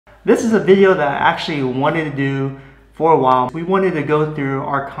this is a video that I actually wanted to do for a while. We wanted to go through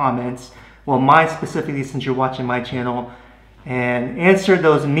our comments, well, mine specifically since you're watching my channel, and answer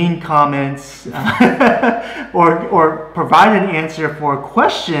those mean comments or provide an answer for a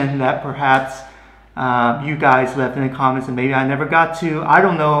question that perhaps you guys left in the comments and maybe I never got to. I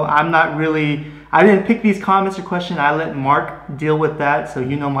don't know. I didn't pick these comments or questions. I let Mark deal with that. So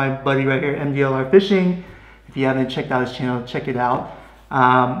you know my buddy right here, MDLR Fishing. If you haven't checked out his channel, check it out.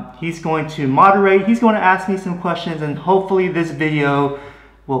 He's going to moderate. He's going to ask me some questions, and hopefully this video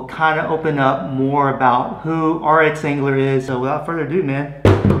will kind of open up more about who RX Angler is. So without further ado, man,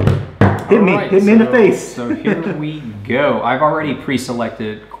 hit me in the face. So here we go. I've already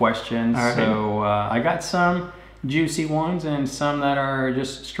pre-selected questions. Right. So I got some juicy ones and some that are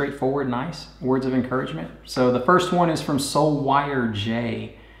just straightforward, nice words of encouragement. So the first one is from Soulwire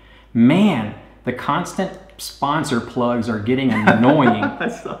J. Man, the constant sponsor plugs are getting annoying.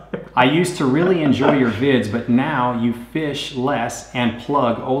 I used to really enjoy your vids, but now you fish less and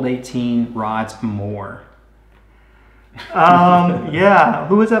plug old 18 rods more. Yeah,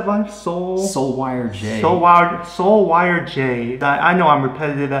 who is that by? Soulwire J. Soulwire J. I know I'm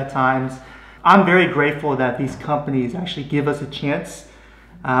repetitive at times. I'm very grateful that these companies actually give us a chance.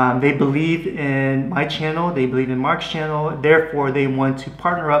 They believe in my channel, they believe in Mark's channel, therefore they want to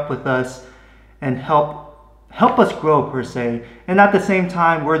partner up with us and help us grow per se, and at the same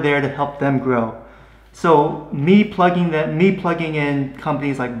time we're there to help them grow. So me plugging in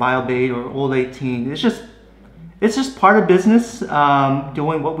companies like BioBait or Old 18, it's just part of business,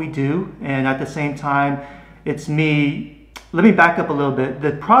 doing what we do, and at the same time it's me. Let me back up a little bit.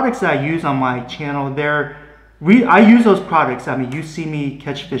 The products that I use on my channel, I use those products. I mean, you see me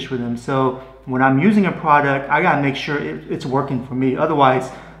catch fish with them, so when I'm using a product, I gotta make sure it's working for me. Otherwise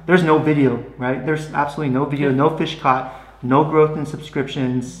there's no video, right? There's absolutely no video, no fish caught, no growth in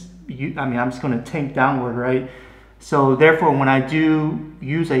subscriptions. I mean, I'm just going to tank downward, right? So therefore, when I do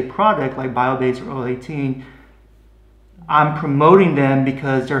use a product like BioBase or 018, I'm promoting them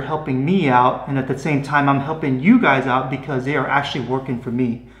because they're helping me out, and at the same time, I'm helping you guys out because they are actually working for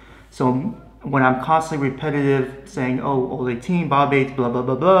me. So when I'm constantly repetitive saying, oh, 018, BioBase, blah, blah,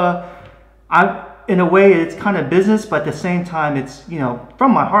 blah, blah, in a way, it's kind of business, but at the same time, it's, you know,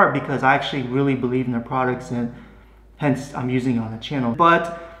 from my heart because I actually really believe in their products, and hence I'm using it on the channel.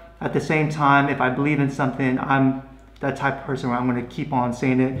 But at the same time, if I believe in something, I'm that type of person where I'm going to keep on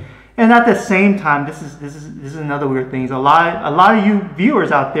saying it. And at the same time, this is another weird thing. A lot of you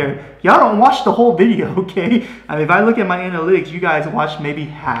viewers out there, y'all don't watch the whole video, okay? I mean, if I look at my analytics, you guys watch maybe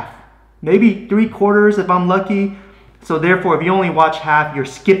half, maybe 3/4 if I'm lucky. So therefore, if you only watch half, you're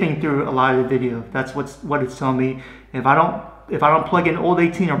skipping through a lot of the video. That's what it's telling me. If I don't plug in Old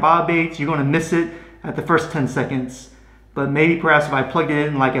 18 or BioBaits, you're going to miss it at the first 10 seconds. But maybe perhaps if I plugged it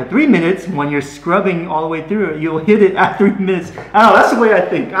in like at 3 minutes, when you're scrubbing all the way through it, you'll hit it at 3 minutes. I don't know. That's the way I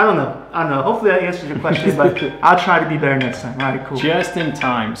think. I don't know. Hopefully that answers your question, but I'll try to be better next time. All right, cool. Just in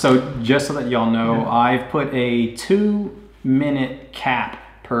time. So just so that y'all know, I've put a 2-minute cap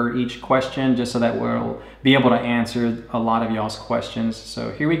per each question, just so that we'll be able to answer a lot of y'all's questions.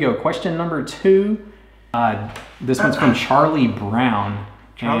 So here we go. Question number 2. This one's from Charlie Brown.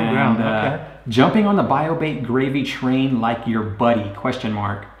 Charlie Brown, okay. Jumping on the BioBait gravy train like your buddy, question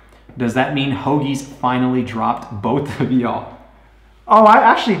mark. Does that mean Hoagie's finally dropped both of y'all? Oh, I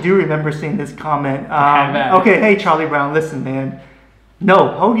actually do remember seeing this comment. Okay, hey Charlie Brown, listen, man. No,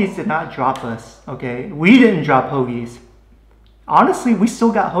 Hoagie's did not drop us, okay? We didn't drop Hoagie's. Honestly, we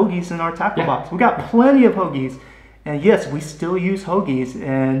still got Hoagie's in our tackle box. We got plenty of Hoagie's, and yes, we still use Hoagie's.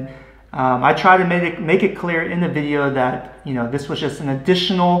 And I try to make it clear in the video that, you know, this was just an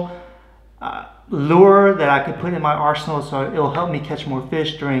additional lure that I could put in my arsenal, so it'll help me catch more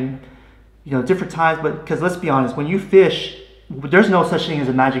fish during, you know, different times. But because let's be honest, when you fish, there's no such thing as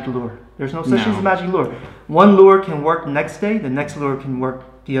a magic lure. There's no such thing as a magic lure. One lure can work the next day, the next lure can work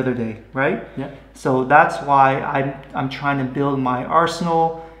the other day, right? Yeah. So that's why I'm trying to build my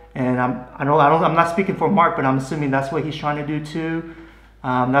arsenal, and I'm not speaking for Mark, but I'm assuming that's what he's trying to do too.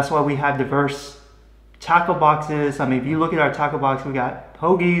 That's why we have diverse tackle boxes. I mean, if you look at our tackle box, we got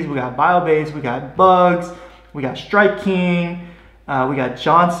Hoagie's, we got BioBaits, we got Bugs, we got Strike King, we got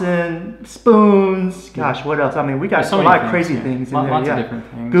Johnson spoons. Gosh, what else? I mean, we got a lot of crazy things in there. Lots of different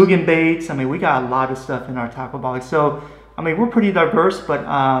things. Guggen baits. I mean, we got a lot of stuff in our tackle box. So I mean, we're pretty diverse, but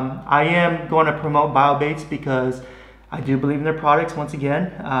I am going to promote BioBaits because I do believe in their products. Once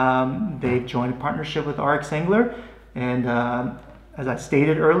again, they've joined a partnership with RX Angler, and as I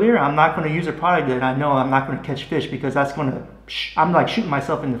stated earlier, I'm not going to use a product that I know I'm not going to catch fish, because that's going to, I'm like shooting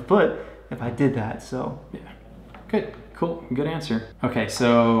myself in the foot if I did that. So yeah, good. Cool, good answer. Okay,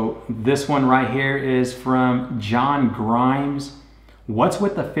 so this one right here is from John Grimes. What's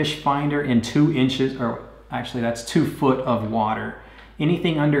with the fish finder in 2 inches, or actually that's 2 foot of water?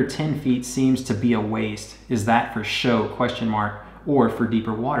 Anything under 10 feet seems to be a waste. Is that for show, question mark, or for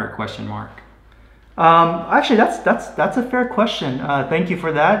deeper water, question mark? Actually, that's a fair question. Thank you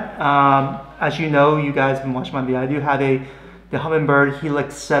for that. As you know, you guys have been watching my video. I do have the Humminbird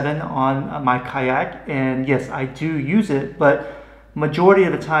Helix 7 on my kayak, and yes, I do use it, but majority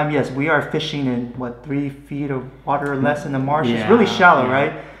of the time, yes, we are fishing in what, 3 feet of water or less in the marsh. It's really shallow,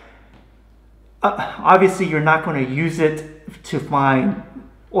 right? Obviously, you're not going to use it to find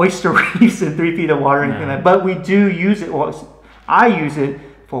oyster reefs in 3 feet of water or anything like that, but we do use it, or I use it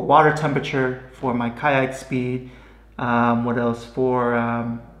for water temperature, for my kayak speed, what else,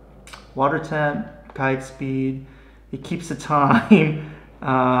 for water temp, kayak speed. It keeps the time.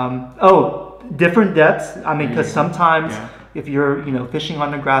 Different depths. I mean, because sometimes if you're fishing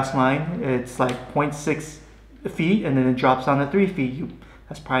on the grass line, it's like 0.6 feet, and then it drops down to 3 feet.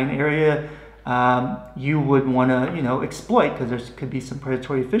 That's probably an area you would want to exploit, because there could be some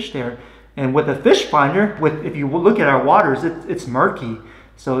predatory fish there. And with a fish finder, if you look at our waters, it's murky.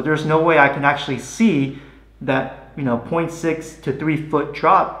 So there's no way I can actually see that 0.6 to 3 foot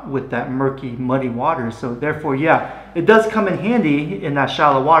drop with that murky, muddy water. So therefore, yeah, it does come in handy in that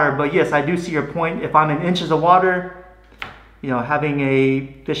shallow water. But yes, I do see your point. If I'm in inches of water, having a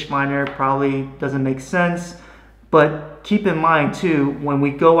fish finder probably doesn't make sense. But keep in mind too, when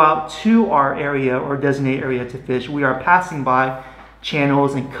we go out to our area or designated area to fish, we are passing by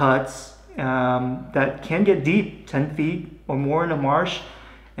channels and cuts that can get deep, 10 feet or more in a marsh.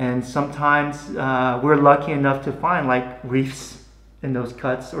 And sometimes we're lucky enough to find like reefs in those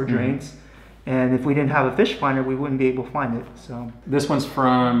cuts or drains. And if we didn't have a fish finder, we wouldn't be able to find it. So this one's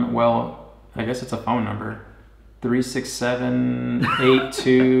from, well, I guess it's a phone number,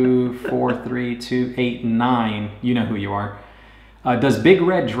 367-8243-289. You know who you are. Does big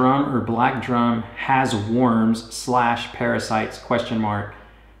red drum or black drum has worms / parasites, question mark?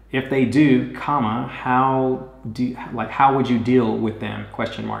 If they do, comma, how would you deal with them,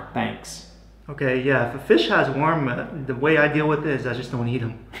 question mark? Thanks. Okay, yeah, if a fish has worm, the way I deal with it is I just don't eat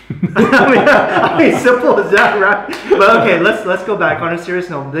them. I mean, simple as that, right? But okay, let's go back on a serious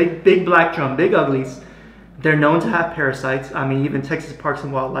note. Big black drum, big uglies, they're known to have parasites. I mean, even Texas Parks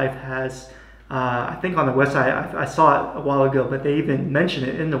and Wildlife has, I think on the website, I saw it a while ago, but they even mention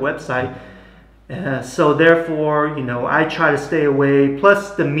it in the website. So therefore, I try to stay away.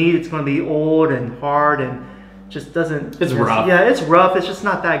 Plus the meat, it's going to be old and hard and just doesn't... It's rough. Yeah, it's rough. It's just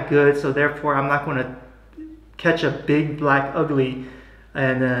not that good. So therefore, I'm not going to catch a big black ugly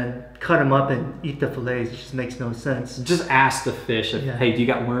and then cut them up and eat the fillets. It just makes no sense. Just ask the fish, hey, do you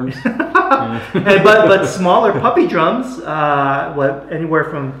got worms? But smaller puppy drums, anywhere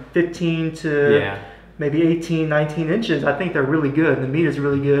from 15 to maybe 18, 19 inches, I think they're really good. The meat is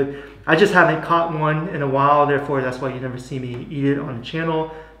really good. I just haven't caught one in a while, therefore that's why you never see me eat it on the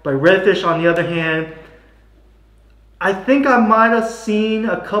channel. But redfish, on the other hand, I think I might have seen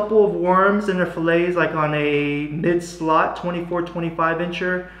a couple of worms in their fillets, like on a mid-slot 24, 25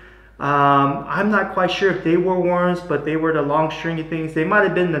 incher. I'm not quite sure if they were worms, but they were the long stringy things. They might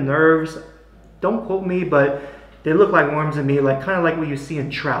have been the nerves. Don't quote me, but they look like worms to me, like kind of like what you see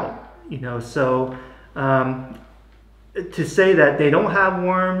in trout, So to say that they don't have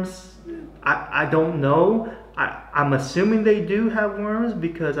worms, I don't know. I'm assuming they do have worms,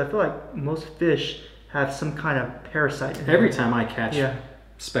 because I feel like most fish have some kind of parasite in Every them. time I catch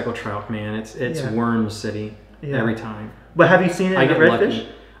speckled trout, man, it's worm city every time. But have you seen it in the redfish?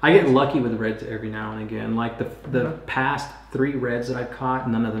 I get lucky with reds every now and again. Like the past 3 reds that I've caught,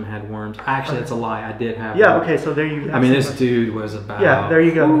 none of them had worms. Actually, that's a lie. I did have one. Okay, so there you go. I mean, this dude was about... Yeah, there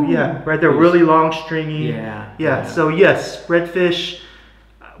you go. Ooh, right, they're really long, stringy. Yeah. So yes, redfish,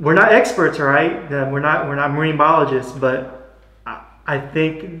 we're not experts, all right? We're not marine biologists, but I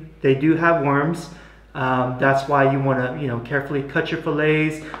think they do have worms. That's why you want to carefully cut your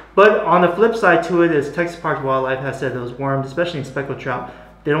fillets. But on the flip side to it is Texas Parks and Wildlife has said those worms, especially in speckled trout,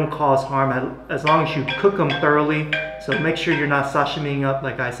 they don't cause harm as long as you cook them thoroughly. So make sure you're not sashimiing up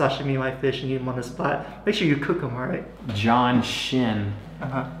like I sashimi my fish and eat them on the spot. Make sure you cook them, all right? John Shin.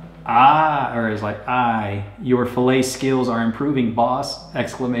 Your fillet skills are improving, boss!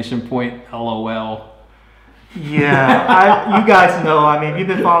 Exclamation point, LOL. Yeah, you guys know, I mean, if you've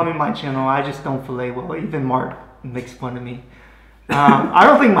been following my channel, I just don't fillet well. Even Mark makes fun of me. I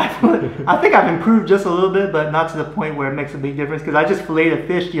don't think I think I've improved just a little bit, but not to the point where it makes a big difference. Because I just filleted a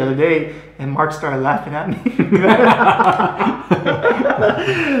fish the other day, and Mark started laughing at me.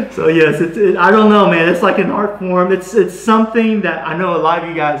 So yes, I don't know, man. It's like an art form. It's something that I know a lot of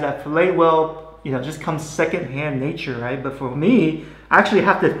you guys that fillet well, just comes secondhand nature, right? But for me, I actually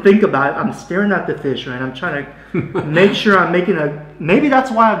have to think about it. I'm staring at the fish, right? I'm trying to make sure I'm making maybe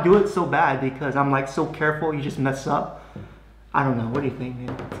that's why I do it so bad, because I'm like so careful. You just mess up. I don't know. What do you think,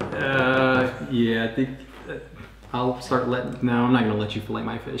 man? Yeah, I think I'll start no, I'm not going to let you fillet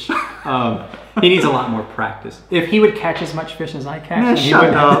my fish. He needs a lot more practice. If he would catch as much fish as I catch, man, he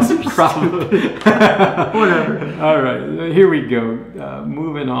wouldn't have this problem. Whatever. All right, here we go.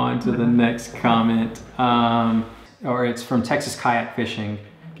 Moving on to the next comment. Or it's from Texas Kayak Fishing.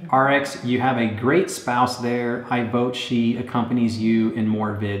 RX, you have a great spouse there. I vote she accompanies you in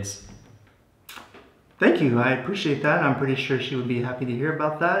more vids. Thank you. I appreciate that. I'm pretty sure she would be happy to hear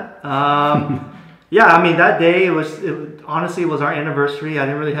about that. Yeah, I mean, that day, honestly, it was our anniversary. I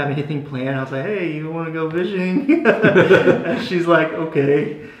didn't really have anything planned. I was like, hey, you want to go fishing? And she's like,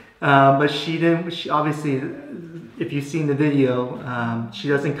 okay. But she didn't, obviously, if you've seen the video, she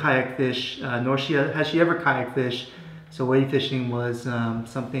doesn't kayak fish, nor has she ever kayak fished. So wade fishing was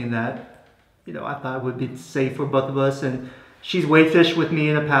something that, I thought would be safe for both of us. And she's wade fished with me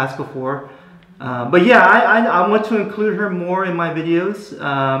in the past before. But yeah, I want to include her more in my videos.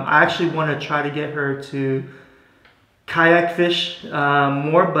 I actually want to try to get her to kayak fish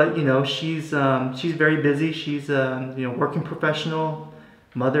more, but she's very busy. She's working professional,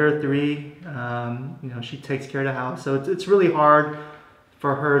 mother of 3. She takes care of the house, so it's really hard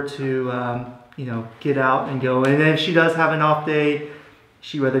for her to get out and go. And if she does have an off day,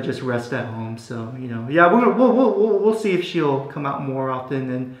 she'd rather just rest at home. So yeah, we'll see if she'll come out more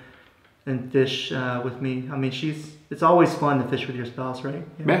often and fish with me. I mean, it's always fun to fish with your spouse, right?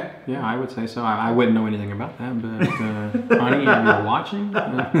 Yeah, I would say so. I wouldn't know anything about that, but honey, you're watching.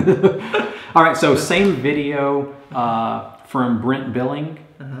 All right, so same video from Brent Billing.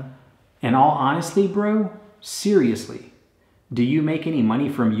 In all honesty, bro, seriously, do you make any money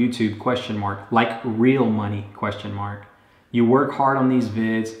from YouTube? ? Like real money ? You work hard on these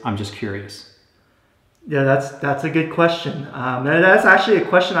vids. I'm just curious. Yeah, that's a good question. And that's actually a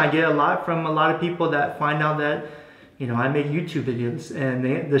question I get a lot from a lot of people that find out that, I make YouTube videos.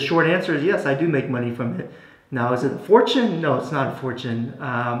 And the short answer is yes, I do make money from it. Now, is it a fortune? No, it's not a fortune.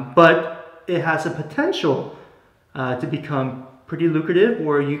 But it has the potential to become pretty lucrative,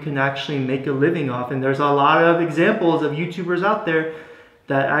 or you can actually make a living off. And there's a lot of examples of YouTubers out there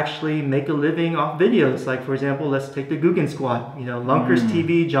that actually make a living off videos. Like, for example, let's take the Guggen Squad. Lunkers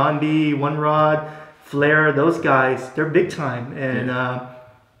TV, John B, One Rod, Flair, those guys, they're big time, and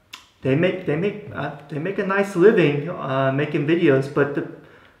they make a nice living making videos. But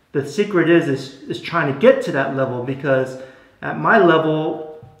the secret is trying to get to that level, because at my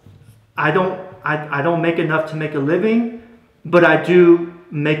level, I don't make enough to make a living, but I do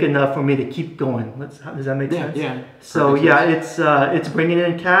make enough for me to keep going. Does that make sense? Yeah. So yeah, it's bringing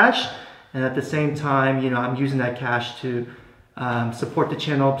in cash, and at the same time, I'm using that cash to support the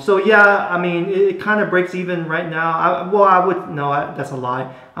channel. So yeah, I mean, it kind of breaks even right now. That's a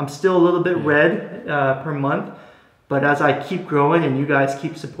lie. I'm still a little bit red per month, but as I keep growing and you guys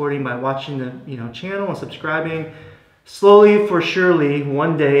keep supporting by watching the channel and subscribing, slowly for surely,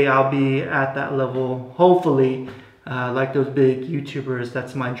 one day I'll be at that level. Hopefully, like those big YouTubers.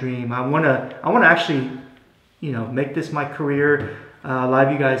 That's my dream. I wanna actually, make this my career. A lot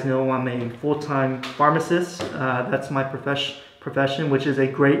of you guys know I'm a full-time pharmacist. That's my profession, which is a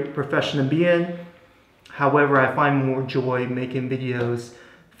great profession to be in. However, I find more joy making videos,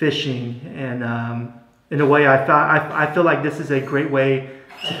 fishing, and in a way, I feel like this is a great way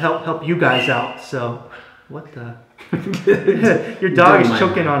to help you guys out. So, what the? Your dog is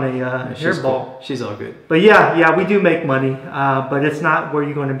choking on a hairball. Cool. She's all good. But yeah, we do make money, but it's not where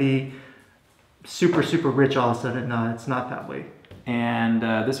you're going to be super rich all of a sudden. No, it's not that way. And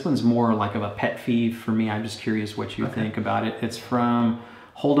this one's more like of a pet peeve for me. I'm just curious what you think about it. It's from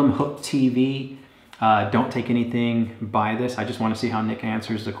Hold'em Hook TV. Don't take anything by this. I just want to see how Nick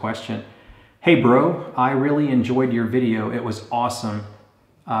answers the question. Hey bro, I really enjoyed your video. It was awesome.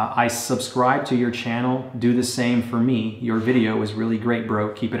 I subscribe to your channel. Do the same for me. Your video was really great,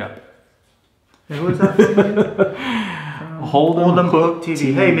 bro. Keep it up. And who is that from? Hold'em Hook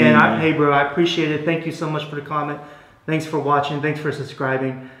TV. Hey man, hey bro, I appreciate it. Thank you so much for the comment. Thanks for watching. Thanks for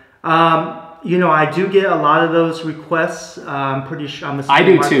subscribing. I do get a lot of those requests. I'm pretty sure. I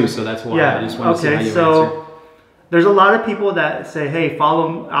do too, so that's why I just want to see how you answer. There's a lot of people that say, "Hey,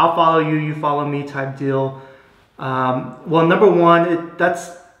 I'll follow you. You follow me," type deal. Well, number one,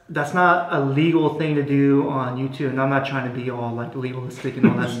 that's not a legal thing to do on YouTube, and I'm not trying to be all like legalistic and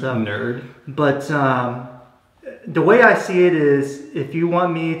all that stuff. Nerd. But the way I see it is, if you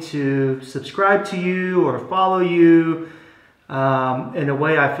want me to subscribe to you or follow you, in a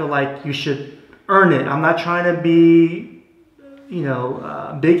way I feel like you should earn it. I'm not trying to be,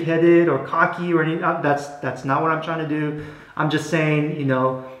 big-headed or cocky or anything. That's not what I'm trying to do. I'm just saying,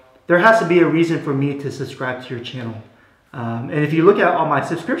 there has to be a reason for me to subscribe to your channel. And if you look at all my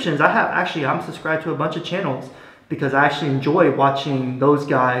subscriptions, I'm subscribed to a bunch of channels because I actually enjoy watching those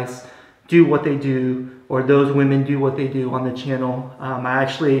guys do what they do, or those women do what they do on the channel.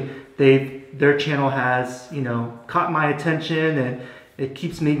 Their channel has, caught my attention, and it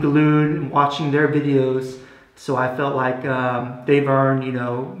keeps me glued and watching their videos. So I felt like they've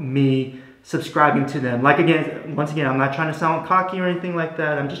earned, me subscribing to them. Once again, I'm not trying to sound cocky or anything like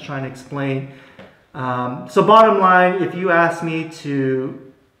that. I'm just trying to explain. So bottom line, if you ask me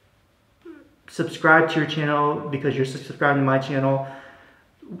to subscribe to your channel because you're subscribing to my channel,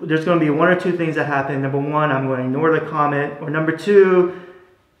 there's going to be one or two things that happen. Number one, I'm going to ignore the comment. Or number two,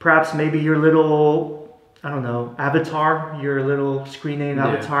 perhaps maybe your little, avatar, your little screen name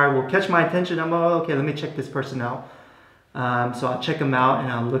avatar will catch my attention. I'm okay, let me check this person out. So I'll check them out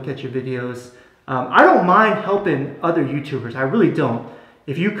and I'll look at your videos. I don't mind helping other YouTubers. I really don't.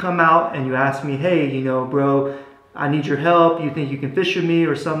 If you come out and you ask me, hey, bro, I need your help. You think you can fish with me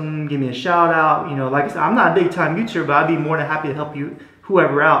or something? Give me a shout out. Like I said, I'm not a big time YouTuber, but I'd be more than happy to help you,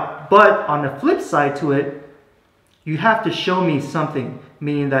 whoever out. But on the flip side to it, you have to show me something,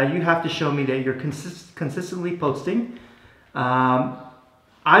 meaning that you have to show me that you're consistently posting.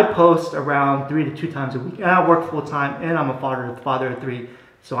 I post around 3 to 2 times a week, and I work full time, and I'm a father of 3.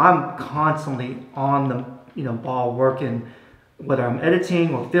 So I'm constantly on the ball working. Whether I'm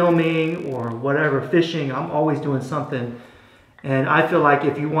editing or filming or whatever, fishing, I'm always doing something. And I feel like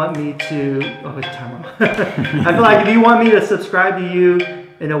if you want me to, I feel like if you want me to subscribe to you,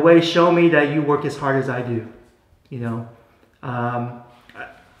 in a way, show me that you work as hard as I do.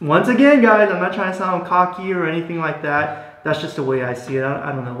 Once again, guys, I'm not trying to sound cocky or anything like that. That's just the way I see it.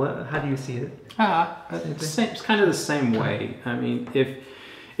 I don't know. How do you see it? It's kind of the same way. I mean,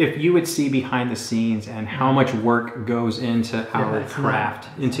 if you would see behind the scenes and how much work goes into our craft,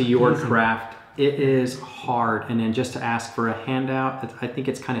 into your craft, it is hard. And then just to ask for a handout, I think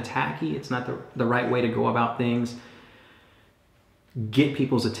it's kind of tacky. It's not the right way to go about things. Get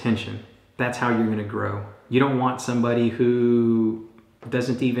people's attention. That's how you're going to grow. You don't want somebody who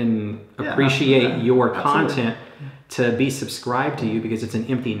doesn't even appreciate your content to be subscribed to you because it's an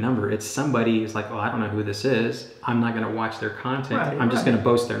empty number. It's somebody who's like, oh, I don't know who this is. I'm not going to watch their content. I'm just going to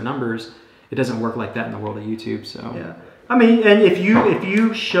boast their numbers. It doesn't work like that in the world of YouTube. So yeah, I mean, and if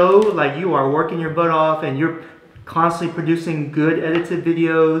you show like you are working your butt off and you're constantly producing good edited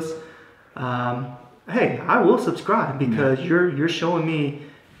videos, hey, I will subscribe because you're showing me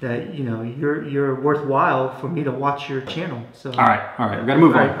that you're worthwhile for me to watch your channel. So all right, we gotta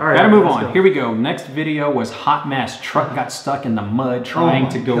move on. Gotta move on. Here we go. Next video was hot mess. Truck got stuck in the mud trying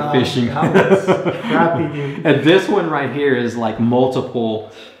to go fishing. Crappy, dude. And this one right here is like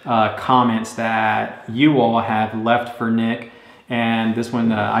multiple comments that you all have left for Nick. And this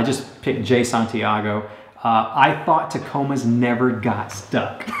one, I just picked Jay Santiago. I thought Tacomas never got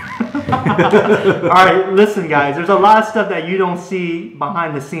stuck. All right, listen, guys. There's a lot of stuff that you don't see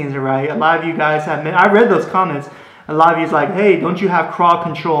behind the scenes, right? A lot of you guys have been. I read those comments. A lot of you's like, hey, don't you have crawl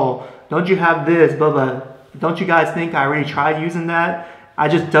control? Don't you have this? Blah blah. Don't you guys think I already tried using that? I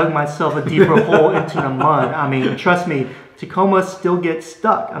just dug myself a deeper hole into the mud. I mean, trust me, Tacomas still get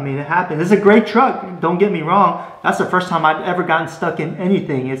stuck. I mean, it happens. It's a great truck. Don't get me wrong. That's the first time I've ever gotten stuck in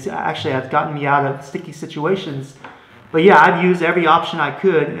anything. It's actually has gotten me out of sticky situations. But yeah, I've used every option I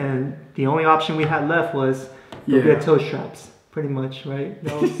could, and the only option we had left was go get tow straps. Pretty much, right?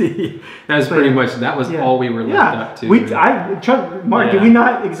 That was pretty much. That was all we were left up to. Mark, did we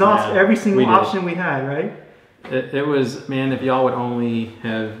not exhaust every single option we had, right? It was, man, if y'all would only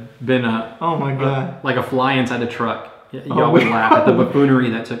have been like a fly inside a truck. Y'all would laugh at the buffoonery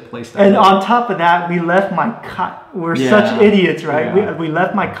that took place that day. On top of that, we left my we're such idiots, right? Yeah. We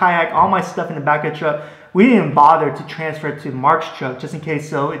left my kayak, all my stuff in the back of the truck. We didn't bother to transfer it to Mark's truck just in case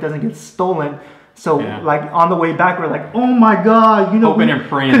so it doesn't get stolen. So like on the way back, we're like, oh my God, hoping and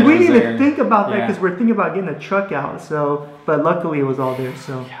praying. Because we didn't even think about that because we're thinking about getting the truck out. So, but luckily it was all there.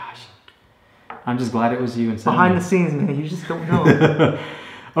 So gosh, I'm just glad it was you. Behind the scenes, man, you just don't know.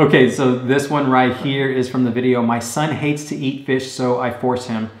 Okay, so this one right here is from the video. My son hates to eat fish, so I force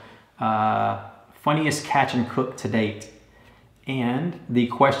him. Funniest catch and cook to date. And the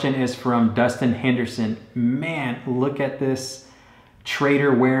question is from Dustin Henderson. Man, look at this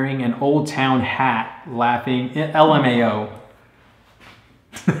trader wearing an Old Town hat, laughing. LMAO.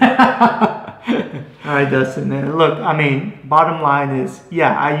 All right, Dustin, man. Look, I mean, bottom line is,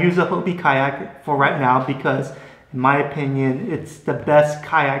 yeah, I use a Hobie kayak for right now because, in my opinion, it's the best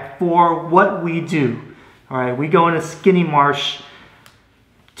kayak for what we do. All right, we go in a skinny marsh,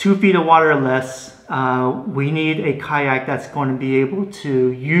 2 feet of water or less. We need a kayak that's going to be able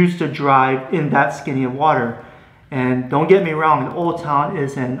to use the drive in that skinny of water. And don't get me wrong, the Old Town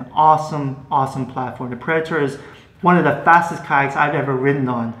is an awesome, awesome platform. The Predator is one of the fastest kayaks I've ever ridden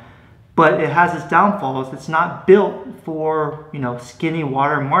on. But it has its downfalls. It's not built for, you know, skinny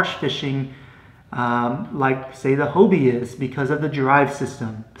water marsh fishing like, say, the Hobie is because of the drive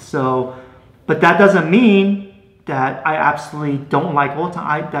system. So, but that doesn't mean that I absolutely don't like Old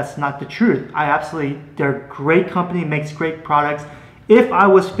Town. That's not the truth. They're a great company, makes great products. If I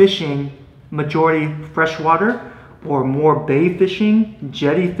was fishing majority freshwater or more bay fishing,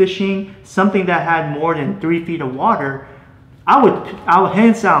 jetty fishing, something that had more than 3 feet of water, I would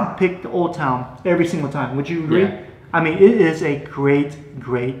hands down pick the Old Town every single time. Would you agree? Yeah. I mean, it is a great,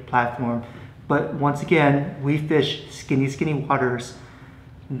 great platform. But once again, we fish skinny, skinny waters.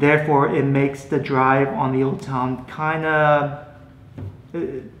 Therefore, it makes the drive on the Old Town kind of,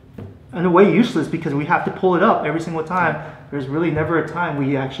 in a way, useless because we have to pull it up every single time. There's really never a time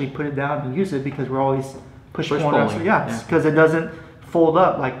we actually put it down and use it because we're always push-pulling. So yeah, because it doesn't fold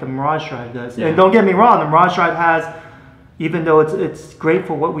up like the Mirage Drive does. Yeah. And don't get me wrong, the Mirage Drive has, even though it's great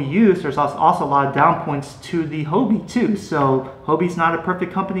for what we use, there's also a lot of down points to the Hobie too. So Hobie's not a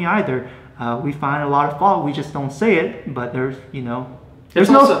perfect company either. We find a lot of fault. We just don't say it, but there's, you know, there's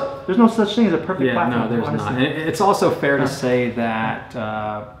no such thing as a perfect platform. No, there's not. And it's also fair to say that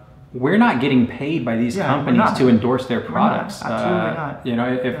we're not getting paid by these companies to endorse their products. Absolutely not. You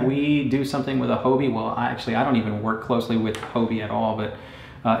know, if we do something with a Hobie, well, I don't even work closely with Hobie at all, but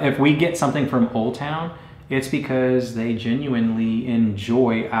if we get something from Old Town, it's because they genuinely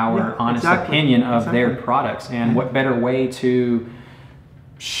enjoy our honest opinion of their products. And what better way to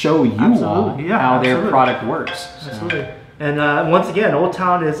show you all how their product works. Absolutely. And once again, Old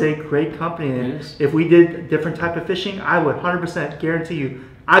Town is a great company. And if we did different type of fishing, I would 100% guarantee you,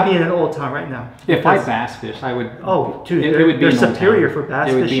 I'd be in an Old Town right now. If I bass fish, I would. Oh, dude, they're superior for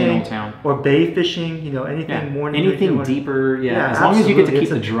bass fishing or bay fishing. You know, anything more. Anything deeper. Yeah, as long as you get to keep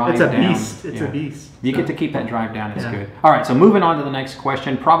the drive down. It's a beast. You get to keep that drive down. It's good. All right, so moving on to the next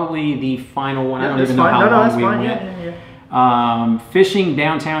question, probably the final one. I don't even know how long we went. Fishing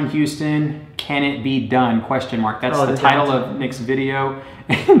downtown Houston, can it be done? Question mark. That's the title of Nick's video.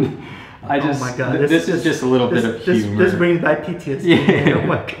 And I just, oh my God, this is just a little bit of humor. This brings back PTSD. Yeah. Oh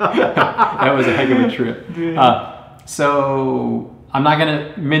my God. That was a heck of a trip. So I'm not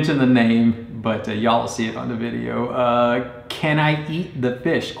going to mention the name, but y'all will see it on the video. Can I eat the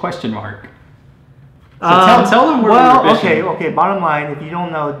fish? Question mark. So tell them where we're fishing. Okay. Bottom line, if you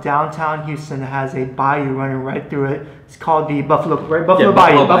don't know, downtown Houston has a bayou running right through it. It's called the Buffalo Bayou.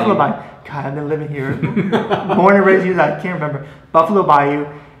 Buffalo Bayou. God, I've been living here, born and raised here. I can't remember. Buffalo Bayou,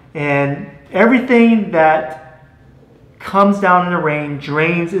 and everything that comes down in the rain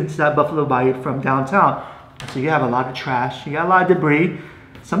drains into that Buffalo Bayou from downtown. So you have a lot of trash. You got a lot of debris.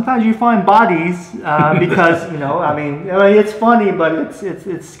 Sometimes you find bodies because, you know, I mean, it's funny, but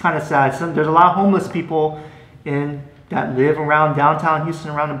it's kind of sad. There's a lot of homeless people that live around downtown Houston,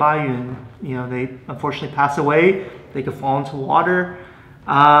 around the bayou, and, you know, they unfortunately pass away. They could fall into water.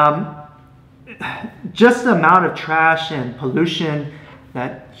 Just the amount of trash and pollution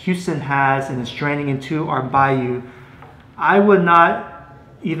that Houston has and is draining into our bayou, I would not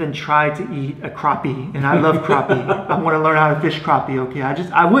even try to eat a crappie, and I love crappie. I want to learn how to fish crappie. Okay,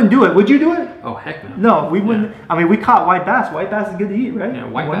 I wouldn't do it. Would you do it? Oh heck no. No, we wouldn't. I mean, we caught white bass. White bass is good to eat, right? Yeah,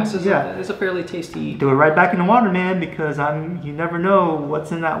 white bass is a fairly tasty. Do it right back in the water, man, because you never know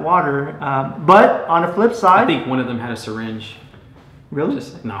what's in that water. But on the flip side, I think one of them had a syringe. Really?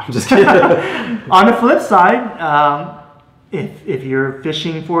 No, I'm just kidding. On the flip side, if you're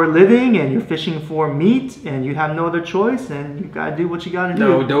fishing for a living and you're fishing for meat and you have no other choice, then you gotta do what you gotta do.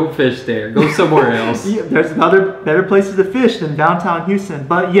 No, don't fish there. Go somewhere else. Yeah, there's other better places to fish than downtown Houston.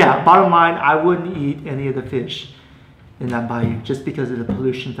 But yeah, bottom line, I wouldn't eat any of the fish in that bayou just because of the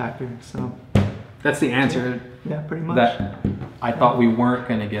pollution factor. So that's the answer. Yeah, pretty much. That I thought we weren't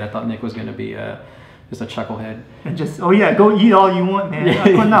gonna get. I thought Nick was gonna be just a chucklehead. And just, oh yeah, go eat all you want, man.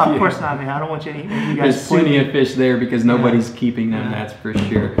 Yeah, No, of course not, man. I don't want you to eat. You guys There's plenty of fish there because nobody's keeping them, that's for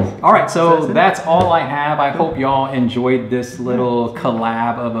sure. All right, so that's all I have. I hope y'all enjoyed this little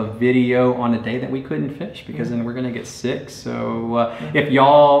collab of a video on a day that we couldn't fish because then we're gonna get sick. So if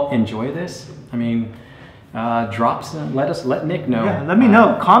y'all enjoy this, I mean, drop some, let Nick know. Yeah, let me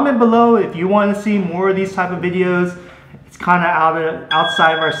know. Comment below if you want to see more of these type of videos. It's kind of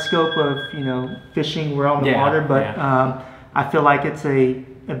outside of our scope of, you know, fishing. We're on the water, but I feel like it's a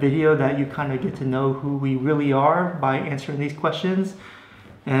video that you kind of get to know who we really are by answering these questions.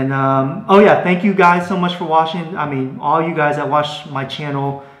 And oh yeah, thank you guys so much for watching. I mean, all you guys that watch my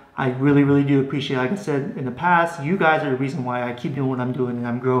channel, I really, really do appreciate it. Like I said in the past, you guys are the reason why I keep doing what I'm doing and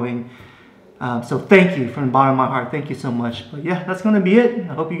I'm growing. So thank you from the bottom of my heart. Thank you so much. But yeah, that's going to be it.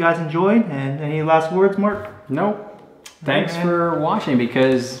 I hope you guys enjoyed. And any last words, Mark? Nope. Thanks for watching,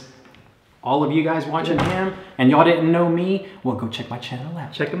 because all of you guys watching him and y'all didn't know me, well, go check my channel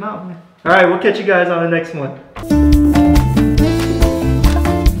out. Check him out, man. All right, we'll catch you guys on the next one.